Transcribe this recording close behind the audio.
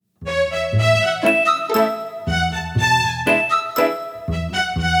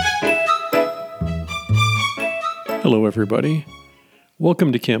Hello, everybody.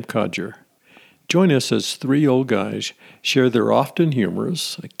 Welcome to Camp Codger. Join us as three old guys share their often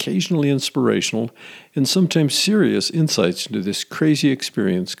humorous, occasionally inspirational, and sometimes serious insights into this crazy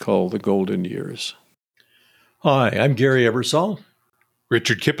experience called the Golden Years. Hi, I'm Gary Ebersol.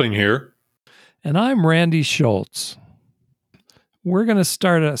 Richard Kipling here. And I'm Randy Schultz. We're going to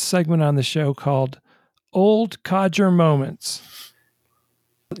start a segment on the show called Old Codger Moments.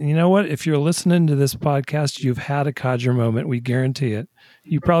 You know what? If you're listening to this podcast, you've had a Codger moment. We guarantee it.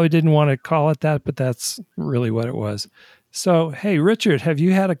 You probably didn't want to call it that, but that's really what it was. So, hey, Richard, have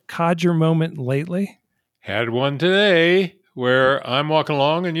you had a Codger moment lately? Had one today where I'm walking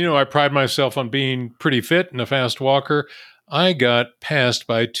along, and I pride myself on being pretty fit and a fast walker. I got passed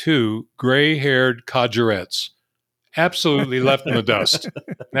by two gray-haired codgerettes. Absolutely left in the dust.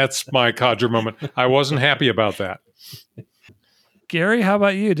 That's my Codger moment. I wasn't happy about that. Gary, how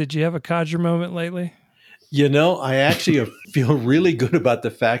about you? Did you have a Codger moment lately? I actually feel really good about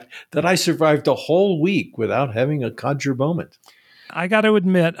the fact that I survived a whole week without having a Codger moment. I got to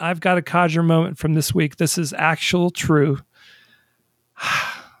admit, I've got a Codger moment from this week. This is actual true.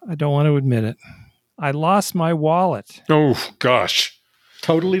 I don't want to admit it. I lost my wallet. Oh, gosh.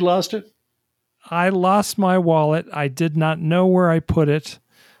 Totally lost it? I lost my wallet. I did not know where I put it.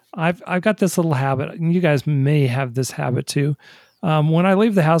 I've got this little habit, and you guys may have this habit too. When I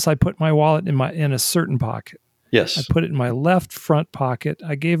leave the house, I put my wallet in a certain pocket. Yes. I put it in my left front pocket.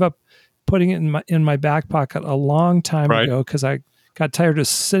 I gave up putting it in my back pocket a long time ago because I got tired of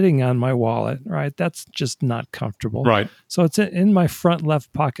sitting on my wallet. Right, that's just not comfortable. Right. So it's in my front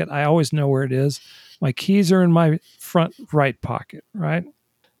left pocket. I always know where it is. My keys are in my front right pocket. Right.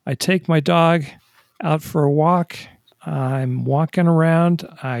 I take my dog out for a walk. I'm walking around.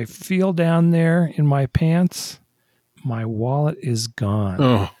 I feel down there in my pants. My wallet is gone.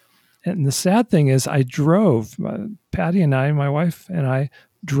 Oh. And the sad thing is I drove, Patty and I, my wife and I,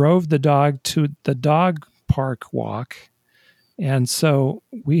 drove the dog to the dog park walk. And so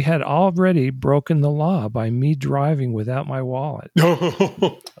we had already broken the law by me driving without my wallet.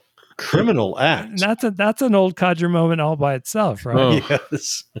 Criminal act. That's an old Codger moment all by itself, right? Oh.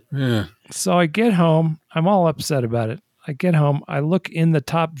 Yes. Yeah. So I get home. I'm all upset about it. I get home. I look in the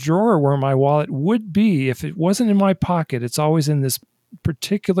top drawer where my wallet would be. If it wasn't in my pocket, it's always in this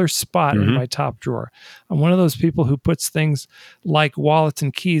particular spot in my top drawer. I'm one of those people who puts things like wallets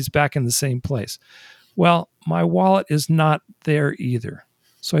and keys back in the same place. Well, my wallet is not there either.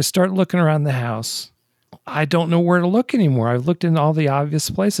 So I start looking around the house. I don't know where to look anymore. I've looked in all the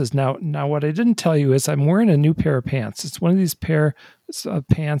obvious places. Now, what I didn't tell you is I'm wearing a new pair of pants. It's one of these pair of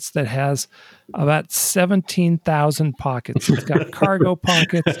pants that has about 17,000 pockets. It's got cargo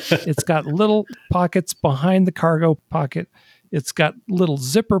pockets. It's got little pockets behind the cargo pocket. It's got little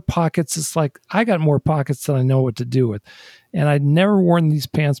zipper pockets. It's like I got more pockets than I know what to do with. And I'd never worn these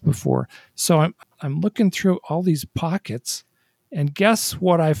pants before. So I'm looking through all these pockets. And guess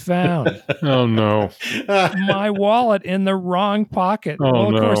what I found? Oh, no. My wallet in the wrong pocket. Oh, well,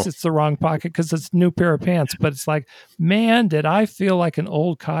 of no. course, it's the wrong pocket because it's a new pair of pants. But it's like, man, did I feel like an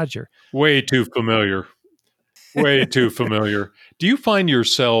old codger. Way too familiar. Way too familiar. Do you find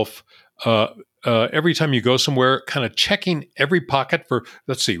yourself every time you go somewhere kind of checking every pocket for,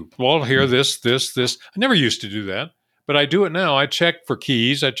 let's see, well, here, this. I never used to do that. But I do it now. I check for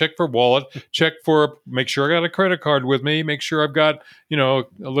keys. I check for wallet. Make sure I got a credit card with me. Make sure I've got, a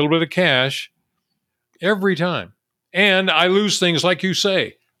little bit of cash every time. And I lose things like you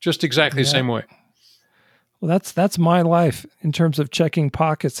say, just exactly the same way. Well, that's my life in terms of checking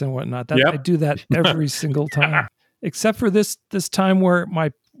pockets and whatnot. I do that every single time, except for this time where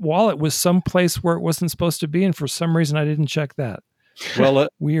my wallet was someplace where it wasn't supposed to be, and for some reason I didn't check that. Well,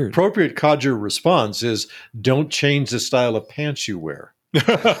 weird. Appropriate Codger response is don't change the style of pants you wear.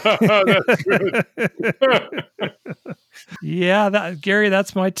 That's good. Yeah, Gary,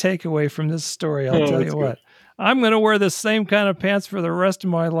 that's my takeaway from this story. I'll tell you what. I'm going to wear the same kind of pants for the rest of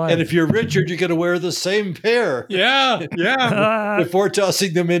my life. And if you're Richard, you're going to wear the same pair. Yeah. Before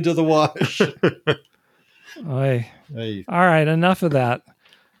tossing them into the wash. All right, enough of that.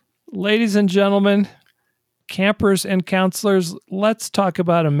 Ladies and gentlemen, campers and counselors, let's talk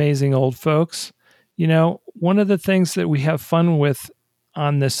about amazing old folks. One of the things that we have fun with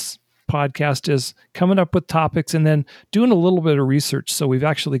on this podcast is coming up with topics and then doing a little bit of research. So we've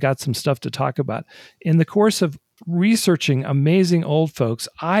actually got some stuff to talk about. In the course of researching amazing old folks,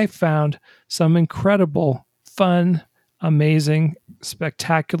 I found some incredible, fun, amazing,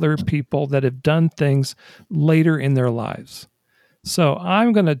 spectacular people that have done things later in their lives. So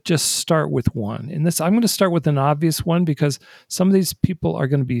I'm going to just start with one. And I'm going to start with an obvious one because some of these people are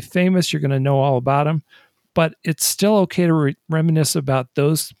going to be famous. You're going to know all about them. but it's still okay to reminisce about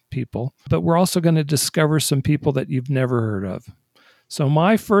those people. But we're also going to discover some people that you've never heard of. So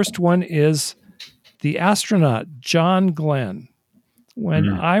my first one is the astronaut, John Glenn. When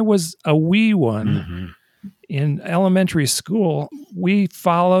I was a wee one in elementary school, we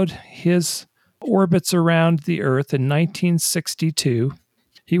followed his orbits around the Earth in 1962.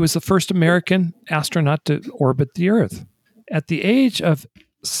 He was the first American astronaut to orbit the Earth. At the age of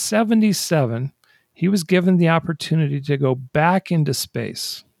 77, he was given the opportunity to go back into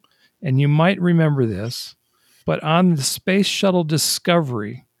space. And you might remember this, but on the Space Shuttle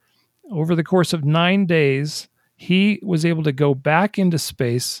Discovery, over the course of 9 days, he was able to go back into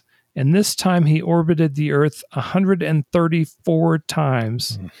space, and this time he orbited the Earth 134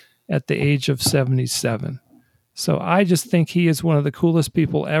 times at the age of 77. So I just think he is one of the coolest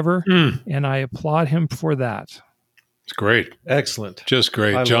people ever, and I applaud him for that. It's great. Excellent. Just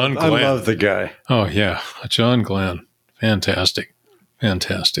great. John Glenn. I love the guy. Oh, yeah. John Glenn. Fantastic.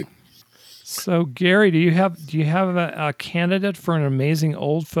 Fantastic. So, Gary, do you have a candidate for an amazing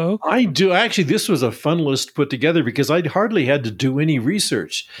old folk? I do. Actually, this was a fun list put together because I hardly had to do any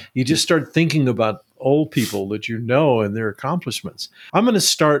research. You just start thinking about old people that you know and their accomplishments. I'm going to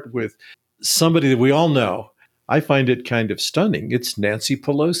start with somebody that we all know. I find it kind of stunning. It's Nancy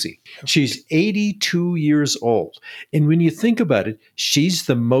Pelosi. She's 82 years old. And when you think about it, she's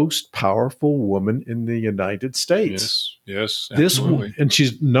the most powerful woman in the United States. Yes, absolutely. And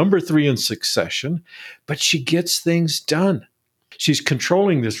she's number 3 in succession, but she gets things done. She's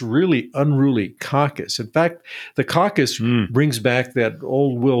controlling this really unruly caucus. In fact, the caucus brings back that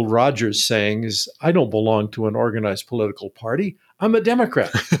old Will Rogers saying is, I don't belong to an organized political party. I'm a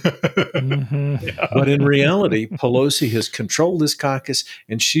Democrat. Yeah. But in reality, Pelosi has controlled this caucus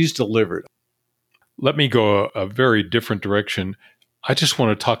and she's delivered. Let me go a very different direction. I just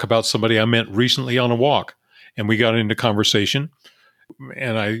want to talk about somebody I met recently on a walk, and we got into conversation,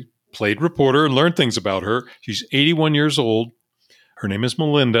 and I played reporter and learned things about her. She's 81 years old. Her name is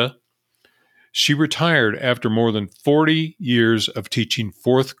Melinda. She retired after more than 40 years of teaching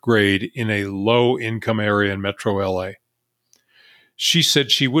 4th grade in a low-income area in Metro LA. She said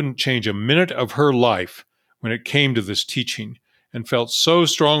she wouldn't change a minute of her life when it came to this teaching, and felt so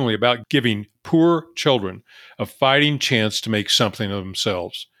strongly about giving poor children a fighting chance to make something of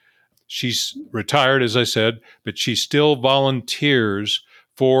themselves. She's retired, as I said, but she still volunteers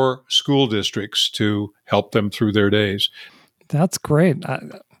for school districts to help them through their days. That's great.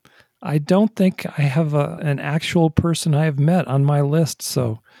 I don't think I have an actual person I have met on my list,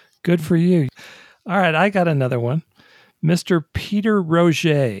 so good for you. All right, I got another one. Mr. Peter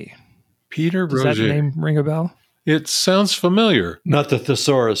Roget. Peter Does Roget. that name ring a bell? It sounds familiar. Not the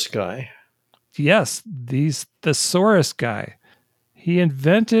thesaurus guy. Yes, the thesaurus guy. He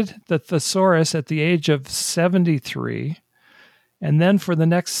invented the thesaurus at the age of 73, and then for the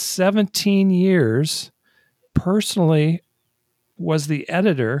next 17 years, personally was the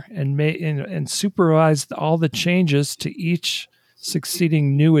editor and supervised all the changes to each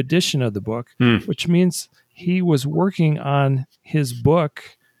succeeding new edition of the book, which means he was working on his book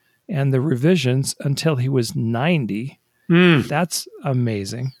and the revisions until he was 90. That's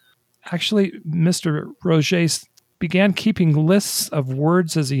amazing. Actually, Mr. Roget began keeping lists of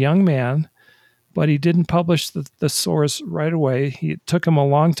words as a young man, but he didn't publish the thesaurus right away. It took him a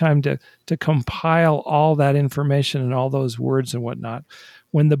long time to compile all that information and all those words and whatnot.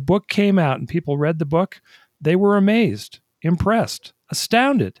 When the book came out and people read the book, they were amazed, impressed,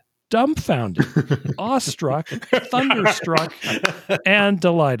 astounded, dumbfounded, awestruck, thunderstruck, and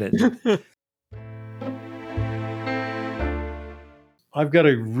delighted. I've got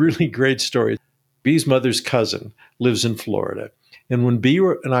a really great story. Bee's mother's cousin lives in Florida. And when Bee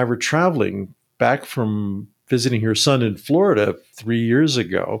and I were traveling back from visiting her son in Florida 3 years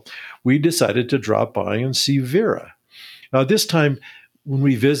ago, we decided to drop by and see Vera. Now, this time when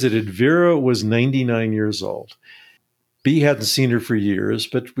we visited, Vera was 99 years old. Bee hadn't seen her for years,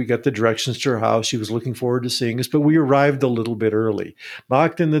 but we got the directions to her house. She was looking forward to seeing us, but we arrived a little bit early,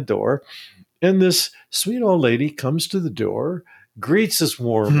 knocked in the door, and this sweet old lady comes to the door, greets us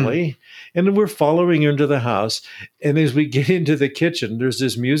warmly, and we're following her into the house. And as we get into the kitchen, there's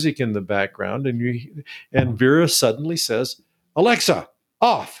this music in the background, and Vera suddenly says, "Alexa,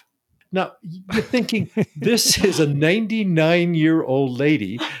 off." Now, you're thinking, this is a 99-year-old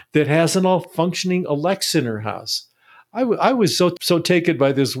lady that has an all-functioning Alexa in her house. I was so taken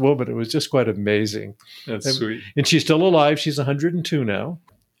by this woman. It was just quite amazing. That's sweet. And she's still alive. She's 102 now.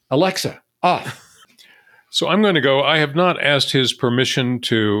 Alexa, off. So I'm going to go. I have not asked his permission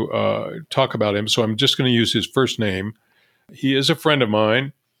to talk about him, so I'm just going to use his first name. He is a friend of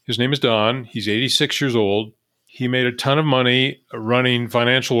mine. His name is Don. He's 86 years old. He made a ton of money running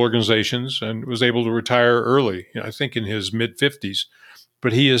financial organizations and was able to retire early, I think in his mid-50s.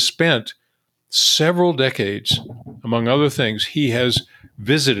 But he has spent several decades, among other things, he has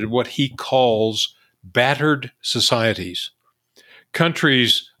visited what he calls battered societies,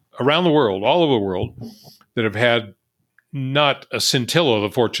 countries around the world, all over the world, that have had not a scintilla of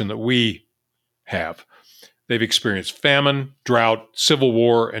the fortune that we have. They've experienced famine, drought, civil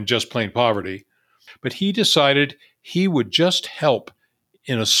war, and just plain poverty. But he decided he would just help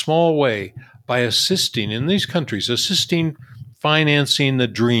in a small way by assisting in these countries, financing the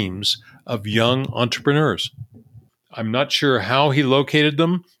dreams of young entrepreneurs. I'm not sure how he located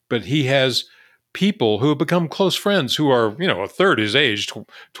them, but he has people who have become close friends who are, a third his age,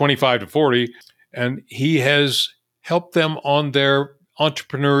 25 to 40, and he has helped them on their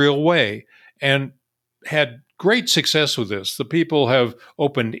entrepreneurial way and had great success with this. The people have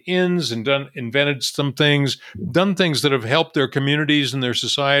opened inns and invented some things, done things that have helped their communities and their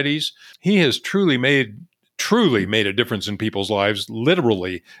societies. He has truly made a difference in people's lives,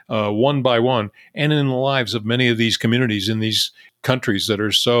 literally one by one, and in the lives of many of these communities in these countries that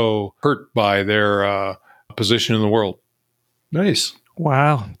are so hurt by their position in the world. Nice.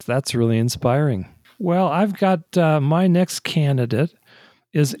 Wow, that's really inspiring. Well, I've got my next candidate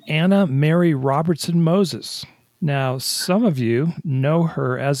is Anna Mary Robertson Moses. Now, some of you know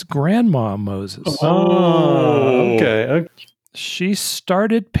her as Grandma Moses. Oh, okay. She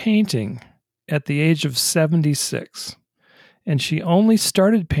started painting at the age of 76, and she only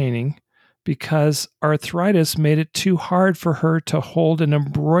started painting because arthritis made it too hard for her to hold an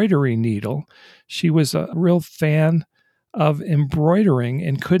embroidery needle. She was a real fan of embroidering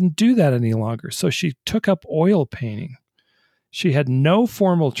and couldn't do that any longer, so she took up oil painting. She had no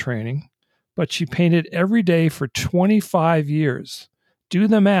formal training, but she painted every day for 25 years. Do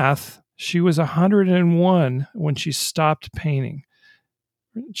the math. She was 101 when she stopped painting.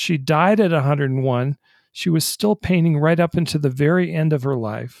 She died at 101. She was still painting right up into the very end of her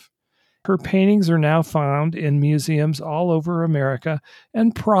life. Her paintings are now found in museums all over America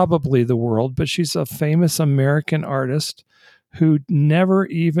and probably the world, but she's a famous American artist who never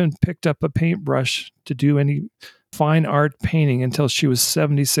even picked up a paintbrush to do any fine art painting until she was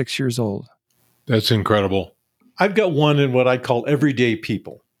 76 years old. That's incredible. I've got one in what I call everyday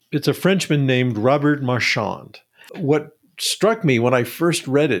people. It's a Frenchman named Robert Marchand. What struck me when I first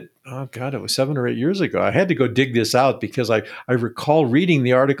read it, it was 7 or 8 years ago. I had to go dig this out because I recall reading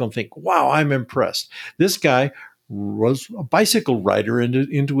the article and think, wow, I'm impressed. This guy was a bicycle rider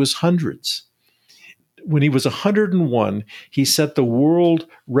into his hundreds. When he was 101, he set the world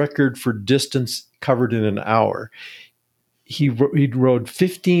record for distance covered in an hour. He rode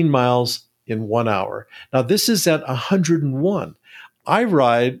 15 miles in 1 hour. Now, this is at 101. I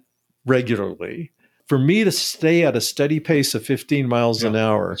ride regularly. For me to stay at a steady pace of 15 miles an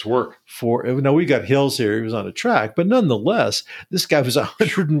hour, it's work. Now we got hills here. He was on a track, but nonetheless, this guy was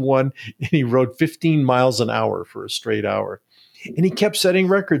 101 and he rode 15 miles an hour for a straight hour. And he kept setting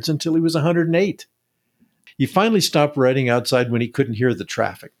records until he was 108. He finally stopped riding outside when he couldn't hear the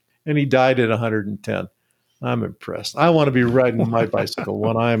traffic, and he died at 110. I'm impressed. I want to be riding my bicycle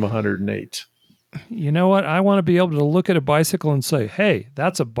when I'm 108. You know what? I want to be able to look at a bicycle and say, hey,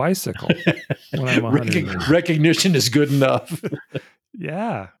 that's a bicycle when I'm 108. Recognition is good enough.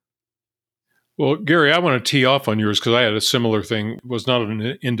 Yeah. Well, Gary, I want to tee off on yours because I had a similar thing. It was not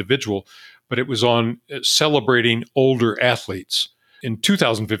an individual, but it was on celebrating older athletes. In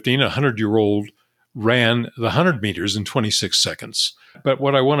 2015, a 100-year-old ran the 100 meters in 26 seconds. But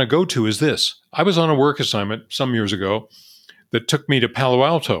what I want to go to is this. I was on a work assignment some years ago that took me to Palo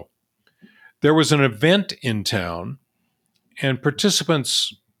Alto. There was an event in town, and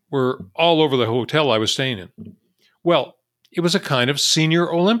participants were all over the hotel I was staying in. Well, it was a kind of senior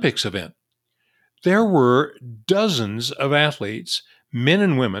Olympics event. There were dozens of athletes, men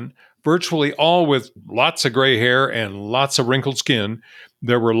and women, virtually all with lots of gray hair and lots of wrinkled skin.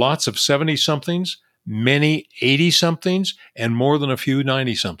 There were lots of 70-somethings, many 80-somethings, and more than a few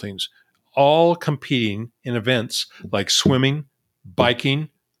 90-somethings, all competing in events like swimming, biking,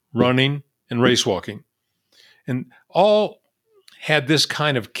 running, and race walking. And all had this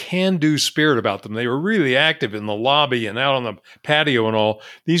kind of can-do spirit about them. They were really active in the lobby and out on the patio and all.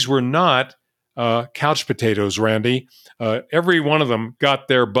 These were not couch potatoes, Randy. Every one of them got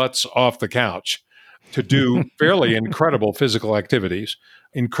their butts off the couch to do fairly incredible physical activities,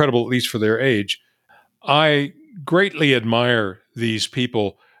 incredible at least for their age. I greatly admire these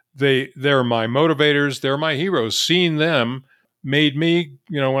people. They're my motivators. They're my heroes. Seeing them made me,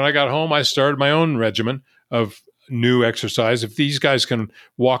 when I got home, I started my own regimen of new exercise. If these guys can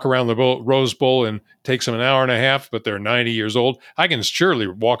walk around the Rose Bowl and takes them an hour and a half, but they're 90 years old, I can surely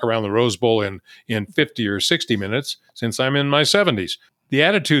walk around the Rose Bowl in 50 or 60 minutes since I'm in my 70s. The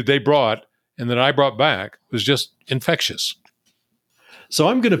attitude they brought and that I brought back was just infectious. So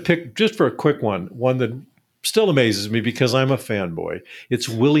I'm going to pick, just for a quick one that still amazes me because I'm a fanboy. It's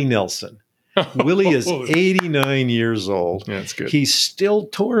Willie Nelson. Willie is 89 years old. Yeah, that's good. He's still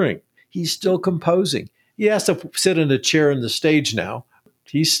touring. He's still composing. He has to sit in a chair on the stage now.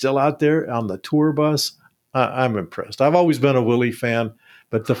 He's still out there on the tour bus. I'm impressed. I've always been a Willie fan,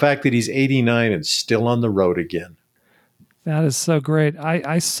 but the fact that he's 89 and still on the road again. That is so great.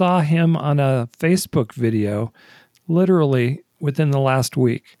 I saw him on a Facebook video literally within the last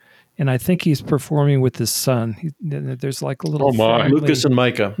week. And I think he's performing with his son. There's like a little Lucas and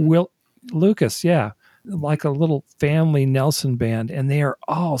Micah. Lucas, yeah. Like a little family Nelson band. And they are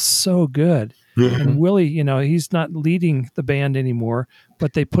all so good. And Willie, he's not leading the band anymore,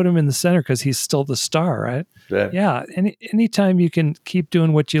 but they put him in the center because he's still the star, right? Yeah. Anytime you can keep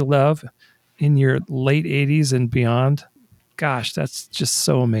doing what you love in your late 80s and beyond, gosh, that's just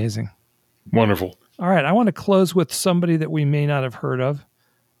so amazing. Wonderful. All right. I want to close with somebody that we may not have heard of,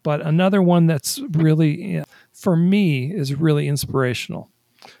 but another one that's really, for me, is really inspirational.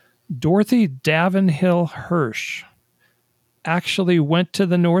 Dorothy Davenhill Hirsch actually went to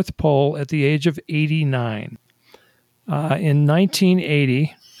the North Pole at the age of 89. In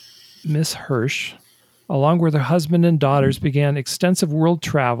 1980, Miss Hirsch, along with her husband and daughters, began extensive world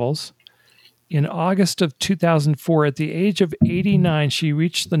travels. In August of 2004, at the age of 89, she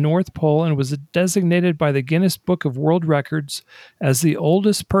reached the North Pole and was designated by the Guinness Book of World Records as the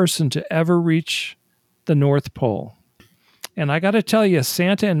oldest person to ever reach the North Pole. And I got to tell you,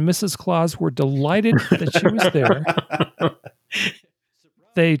 Santa and Mrs. Claus were delighted that she was there.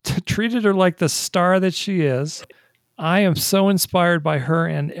 They treated her like the star that she is. I am so inspired by her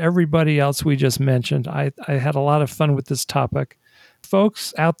and everybody else we just mentioned. I had a lot of fun with this topic.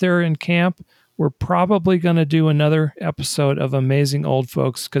 Folks out there in camp, we're probably going to do another episode of Amazing Old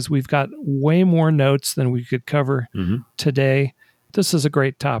Folks because we've got way more notes than we could cover today. This is a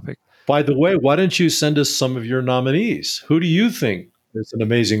great topic. By the way, why don't you send us some of your nominees? Who do you think is an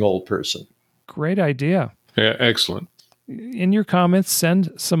amazing old person? Great idea. Yeah, excellent. In your comments,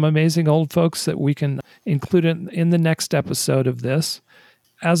 send some amazing old folks that we can include in the next episode of this.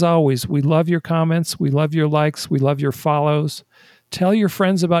 As always, we love your comments. We love your likes. We love your follows. Tell your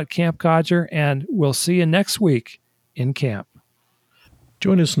friends about Camp Codger, and we'll see you next week in camp.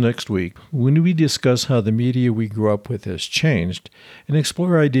 Join us next week when we discuss how the media we grew up with has changed and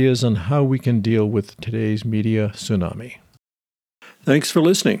explore ideas on how we can deal with today's media tsunami. Thanks for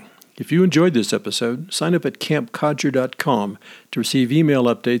listening. If you enjoyed this episode, sign up at campcodger.com to receive email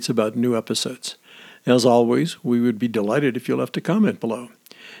updates about new episodes. As always, we would be delighted if you left a comment below.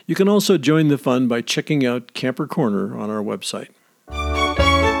 You can also join the fun by checking out Camper Corner on our website.